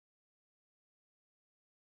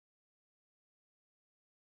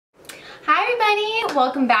everybody!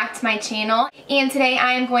 Welcome back to my channel, and today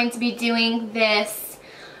I am going to be doing this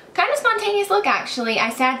kind of spontaneous look actually. I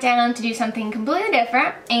sat down to do something completely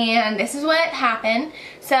different and this is what happened.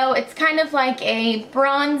 So it's kind of like a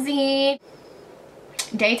bronzy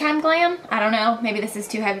daytime glam. I don't know, maybe this is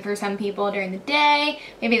too heavy for some people during the day.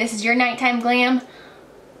 Maybe this is your nighttime glam.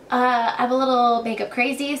 I'm a little makeup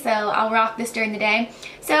crazy, so I'll rock this during the day.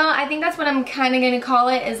 So I think that's what I'm kind of going to call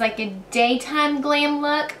it, is like a daytime glam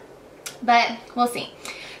look, but we'll see.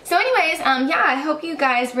 So anyways, yeah, I hope you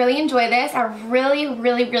guys really enjoy this. I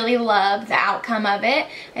really love the outcome of it.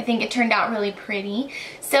 I think it turned out really pretty.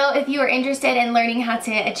 So if you are interested in learning how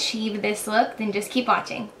to achieve this look, then just keep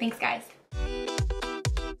watching. Thanks, guys.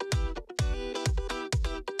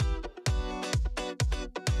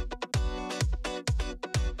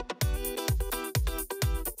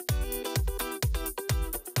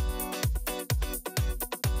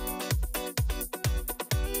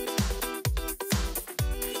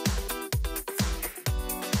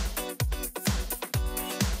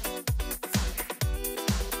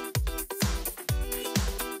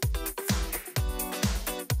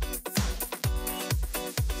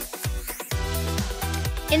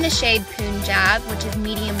 In the shade Punjab, which is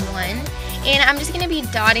medium 1, and I'm just going to be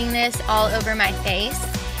dotting this all over my face,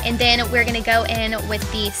 and then we're going to go in with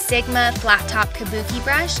the Sigma flat top kabuki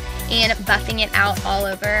brush and buffing it out all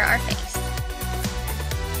over our face.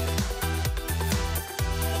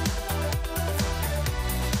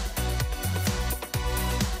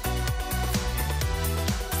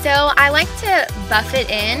 So I like to buff it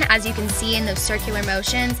in, as you can see in those circular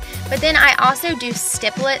motions, but then I also do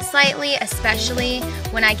stipple it slightly, especially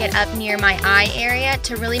when I get up near my eye area,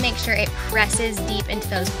 to really make sure it presses deep into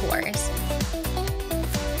those pores.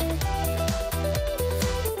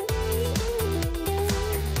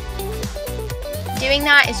 Doing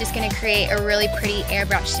that is just going to create a really pretty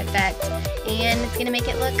airbrushed effect, and it's going to make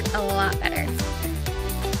it look a lot better.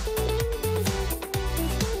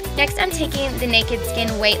 Next, I'm taking the Naked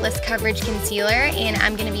Skin Weightless Coverage Concealer, and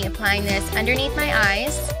I'm going to be applying this underneath my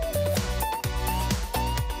eyes.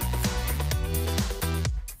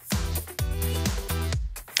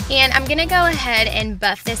 And I'm going to go ahead and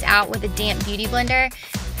buff this out with a damp beauty blender.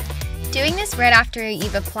 Doing this right after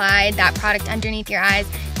you've applied that product underneath your eyes,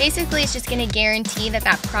 basically it's just going to guarantee that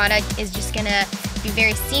that product is just going to be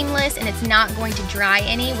very seamless and it's not going to dry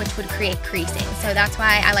any, which would create creasing. So that's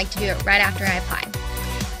why I like to do it right after I apply.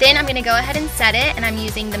 Then I'm going to go ahead and set it, and I'm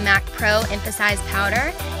using the MAC Pro Emphasize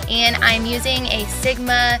Powder, and I'm using a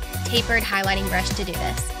Sigma tapered highlighting brush to do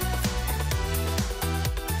this.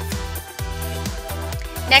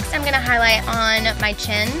 Next, I'm going to highlight on my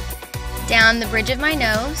chin, down the bridge of my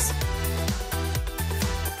nose,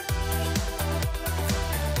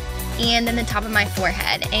 and then the top of my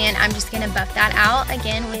forehead, and I'm just going to buff that out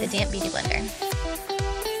again with a damp beauty blender.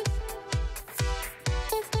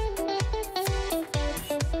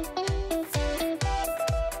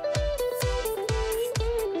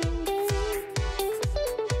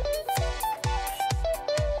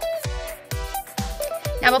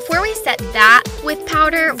 Now before we set that with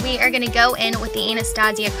powder, we are going to go in with the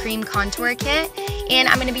Anastasia Cream Contour Kit, and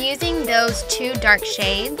I'm going to be using those two dark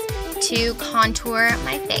shades to contour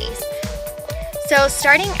my face. So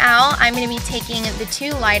starting out, I'm going to be taking the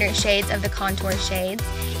two lighter shades of the contour shades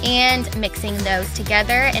and mixing those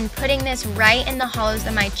together and putting this right in the hollows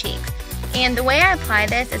of my cheeks. And the way I apply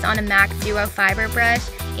this is on a MAC Duo Fiber brush,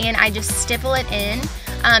 and I just stipple it in.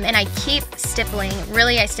 And I keep stippling.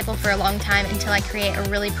 Really, I stipple for a long time until I create a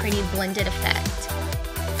really pretty blended effect.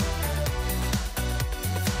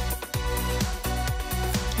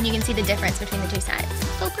 And you can see the difference between the two sides.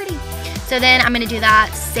 It's so pretty. So then I'm going to do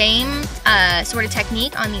that same sort of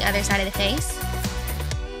technique on the other side of the face.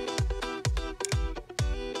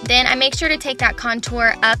 Then I make sure to take that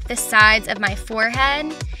contour up the sides of my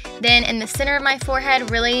forehead. Then in the center of my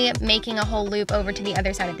forehead, really making a whole loop over to the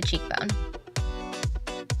other side of the cheekbone.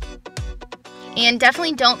 And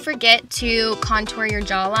definitely don't forget to contour your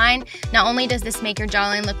jawline. Not only does this make your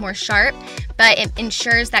jawline look more sharp, but it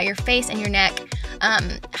ensures that your face and your neck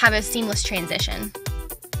have a seamless transition.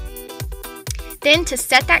 Then to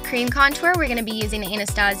set that cream contour, we're going to be using the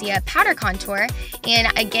Anastasia Powder Contour.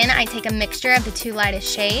 And again, I take a mixture of the two lightest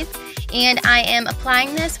shades, and I am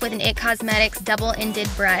applying this with an IT Cosmetics double-ended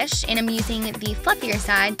brush, and I'm using the fluffier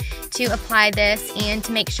side to apply this and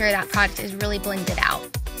to make sure that product is really blended out.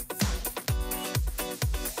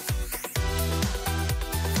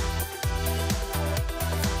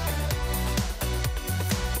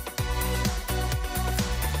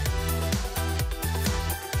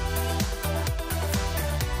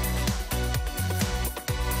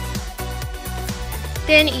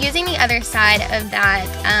 Then using the other side of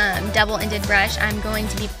that double-ended brush, I'm going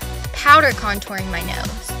to be powder contouring my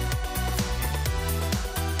nose.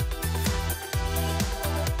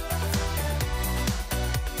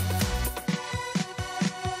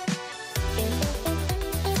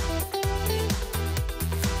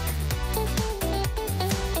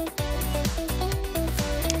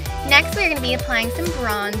 Next, we're going to be applying some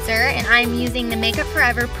bronzer, and I'm using the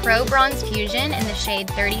MakeupForever Pro Bronze Fusion in the shade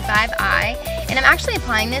 35i, and I'm actually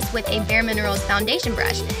applying this with a Bare Minerals foundation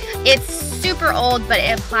brush. It's super old, but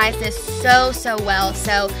it applies this so well,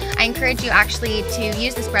 so I encourage you actually to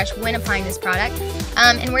use this brush when applying this product.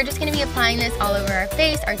 And we're just going to be applying this all over our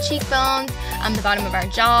face, our cheekbones, the bottom of our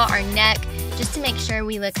jaw, our neck, just to make sure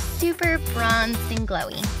we look super bronzed and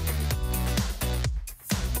glowy.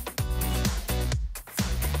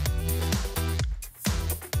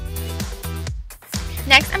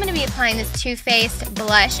 Next, I'm going to be applying this Too Faced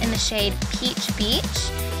blush in the shade Peach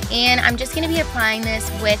Beach, and I'm just going to be applying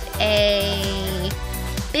this with a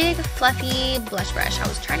big fluffy blush brush. I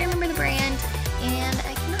was trying to remember the brand, and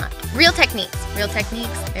I cannot. Real Techniques,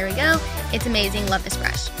 there we go. It's amazing, love this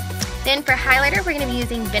brush. Then for highlighter, we're going to be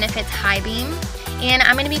using Benefit's High Beam, and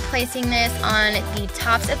I'm going to be placing this on the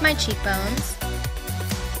tops of my cheekbones,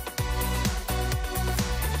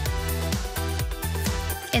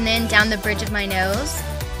 and then down the bridge of my nose.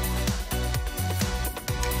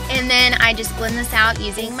 And then I just blend this out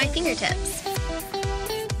using my fingertips.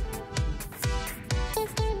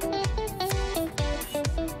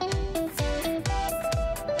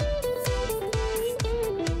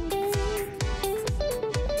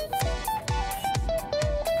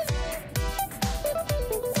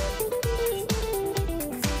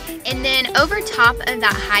 And then over top of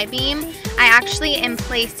that high beam, I actually am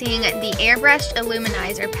placing the Airbrush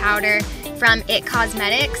Illuminizer powder from IT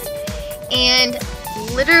Cosmetics, and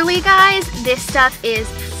literally guys, this stuff is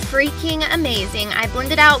freaking amazing. I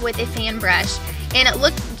blended out with a fan brush, and it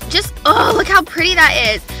looked just, oh, look how pretty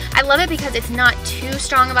that is. I love it because it's not too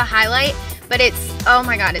strong of a highlight, but it's, oh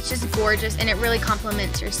my god, it's just gorgeous, and it really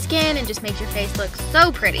complements your skin and just makes your face look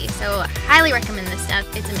so pretty. So I highly recommend this stuff,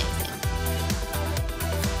 it's amazing.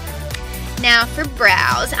 Now for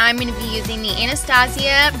brows, I'm going to be using the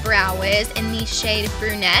Anastasia Brow Wiz in the shade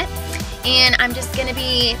Brunette. And I'm just going to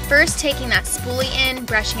be first taking that spoolie in,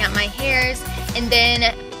 brushing out my hairs, and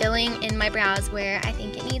then filling in my brows where I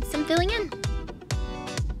think it needs some filling in.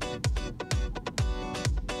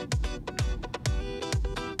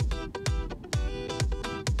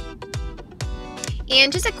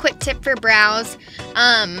 And just a quick tip for brows,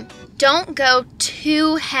 don't go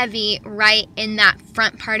too heavy right in that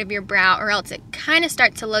front part of your brow, or else it kind of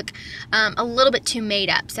starts to look a little bit too made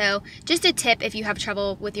up. So just a tip if you have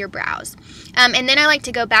trouble with your brows. And then I like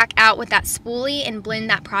to go back out with that spoolie and blend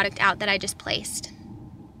that product out that I just placed.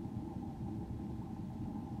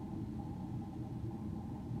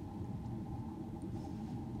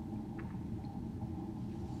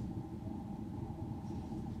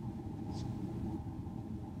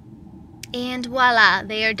 And voila,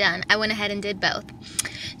 they are done. I went ahead and did both.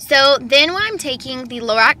 So then I'm taking the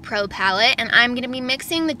LORAC Pro Palette, and I'm going to be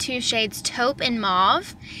mixing the two shades Taupe and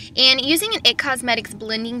Mauve. And using an IT Cosmetics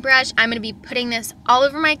blending brush, I'm going to be putting this all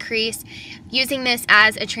over my crease, using this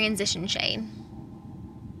as a transition shade.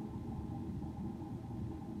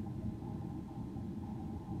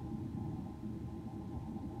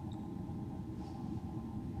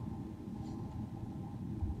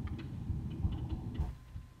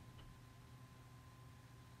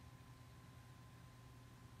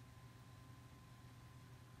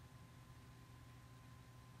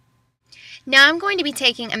 Now I'm going to be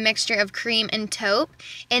taking a mixture of cream and taupe,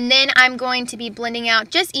 and then I'm going to be blending out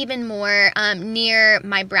just even more near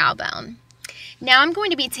my brow bone. Now I'm going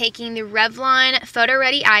to be taking the Revlon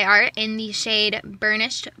PhotoReady Eye Art in the shade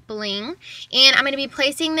Burnished Bling, and I'm going to be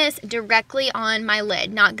placing this directly on my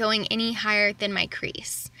lid, not going any higher than my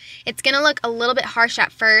crease. It's going to look a little bit harsh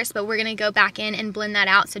at first, but we're going to go back in and blend that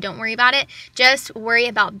out, so don't worry about it. Just worry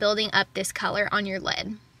about building up this color on your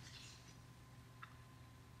lid.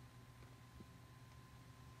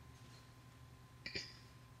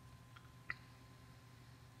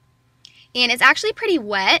 And it's actually pretty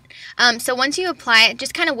wet, so once you apply it,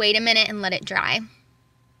 just kind of wait a minute and let it dry.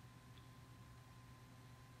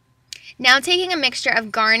 Now taking a mixture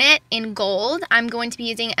of garnet and gold, I'm going to be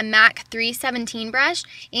using a MAC 317 brush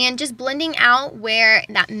and just blending out where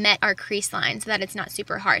that met our crease line so that it's not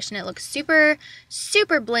super harsh and it looks super,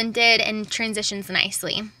 super blended and transitions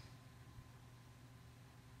nicely.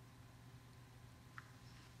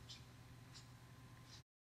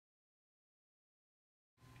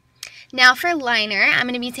 Now for liner, I'm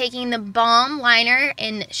going to be taking the Balm liner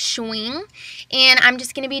in Shwing, and I'm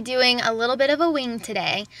just going to be doing a little bit of a wing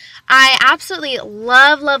today. I absolutely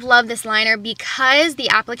love this liner because the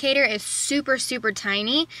applicator is super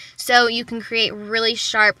tiny, so you can create really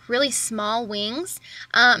sharp, really small wings.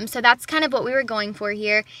 So that's kind of what we were going for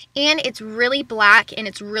here, and it's really black and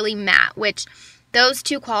it's really matte, which those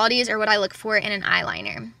two qualities are what I look for in an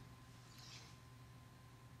eyeliner.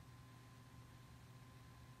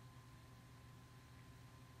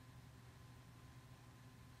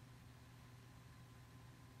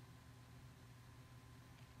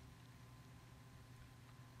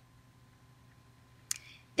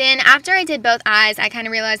 Then after I did both eyes, I kind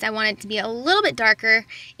of realized I wanted it to be a little bit darker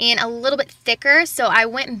and a little bit thicker, so I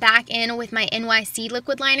went back in with my NYC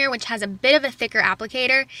liquid liner, which has a bit of a thicker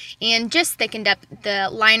applicator, and just thickened up the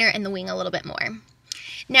liner and the wing a little bit more.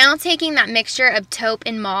 Now taking that mixture of taupe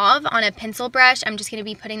and mauve on a pencil brush, I'm just going to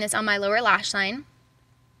be putting this on my lower lash line.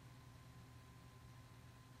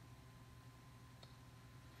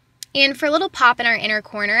 And for a little pop in our inner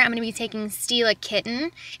corner, I'm going to be taking Stila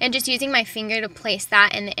Kitten and just using my finger to place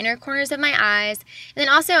that in the inner corners of my eyes. And then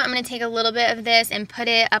also I'm going to take a little bit of this and put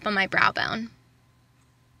it up on my brow bone.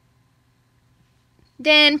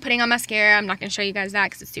 Then putting on mascara. I'm not going to show you guys that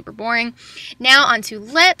because it's super boring. Now onto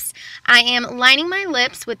lips. I am lining my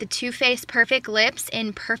lips with the Too Faced Perfect Lips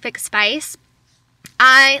in Perfect Spice.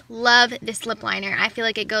 I love this lip liner. I feel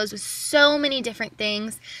like it goes with so many different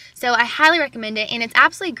things, so I highly recommend it, and it's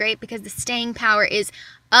absolutely great because the staying power is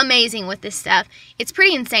amazing with this stuff. It's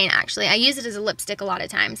pretty insane, actually. I use it as a lipstick a lot of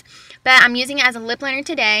times, but I'm using it as a lip liner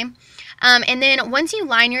today. And then once you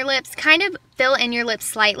line your lips, kind of fill in your lips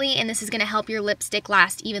slightly, and this is going to help your lipstick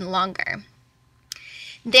last even longer.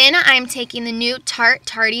 Then I'm taking the new Tarte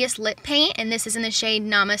Tartiest lip paint, and this is in the shade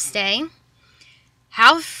Namaste.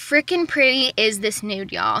 How freaking pretty is this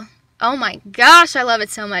nude, y'all? Oh my gosh, I love it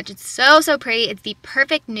so much. It's so pretty. It's the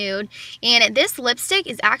perfect nude. And this lipstick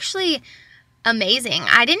is actually amazing.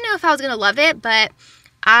 I didn't know if I was going to love it, but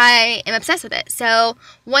I am obsessed with it. So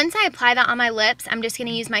once I apply that on my lips, I'm just going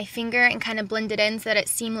to use my finger and kind of blend it in so that it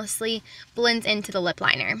seamlessly blends into the lip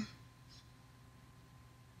liner.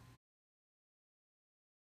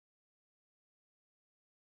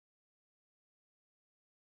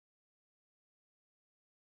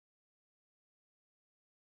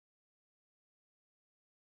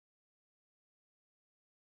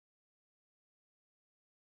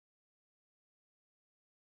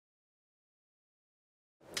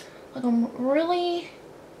 Like, I'm really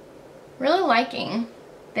liking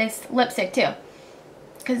this lipstick too,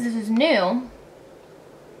 because this is new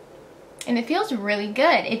and it feels really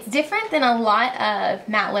good. It's different than a lot of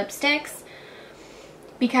matte lipsticks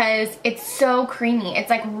because it's so creamy. It's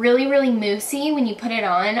like really moussey when you put it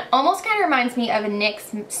on. Almost kind of reminds me of a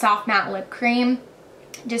NYX soft matte lip cream,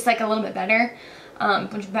 just like a little bit better,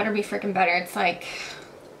 which better be freaking better. It's like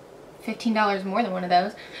 $15 more than one of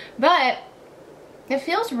those, but it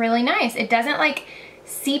feels really nice. It doesn't like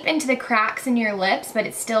seep into the cracks in your lips, but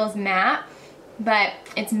it still is matte, but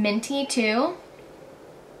it's minty too.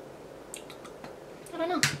 I don't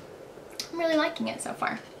know. I'm really liking it so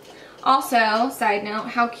far. Also, side note,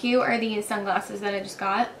 how cute are these sunglasses that I just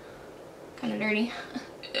got? Kind of dirty.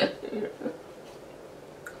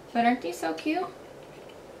 But aren't these so cute?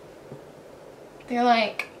 They're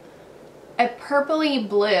like a purpley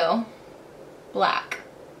blue, black.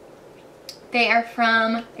 They are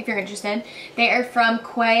from, if you're interested, they are from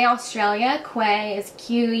Quay, Australia. Quay is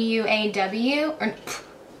Q-U-A-W, or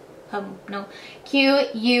no,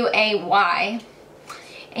 Q-U-A-Y.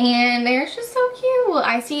 And they're just so cute.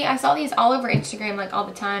 I saw these all over Instagram like all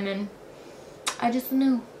the time, and I just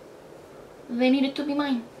knew they needed to be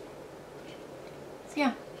mine. So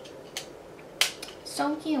yeah,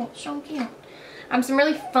 so cute, so cute. Some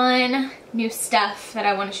really fun new stuff that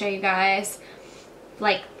I want to show you guys,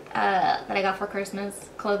 like that I got for Christmas,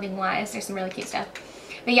 clothing wise. There's some really cute stuff.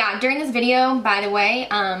 But yeah, during this video, by the way,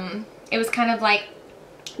 it was kind of like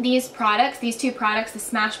these products, these two products, the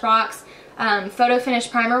Smashbox Photo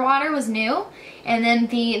Finish Primer Water was new, and then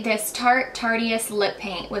this Tarte Tartiest lip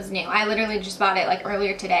paint was new. I literally just bought it like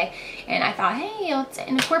earlier today, and I thought, hey, let's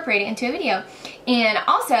incorporate it into a video. And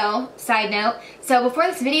also, side note, so before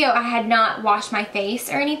this video I had not washed my face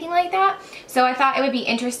or anything like that, so I thought it would be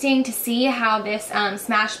interesting to see how this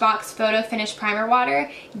Smashbox Photo Finish Primer Water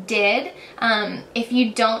did. If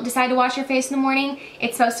you don't decide to wash your face in the morning,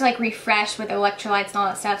 it's supposed to like refresh with electrolytes and all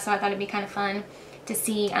that stuff, so I thought it'd be kind of fun to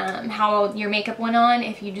see how your makeup went on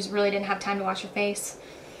if you just really didn't have time to wash your face.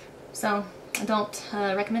 So I don't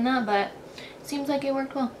recommend that, but it seems like it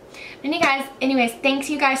worked well. But anyways, thanks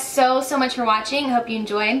you guys so much for watching. I hope you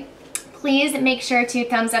enjoyed. please make sure to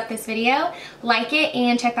thumbs up this video, like it,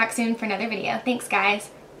 and check back soon for another video. Thanks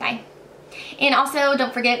guys. Bye. And also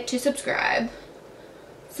don't forget to subscribe.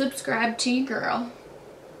 Subscribe to your girl.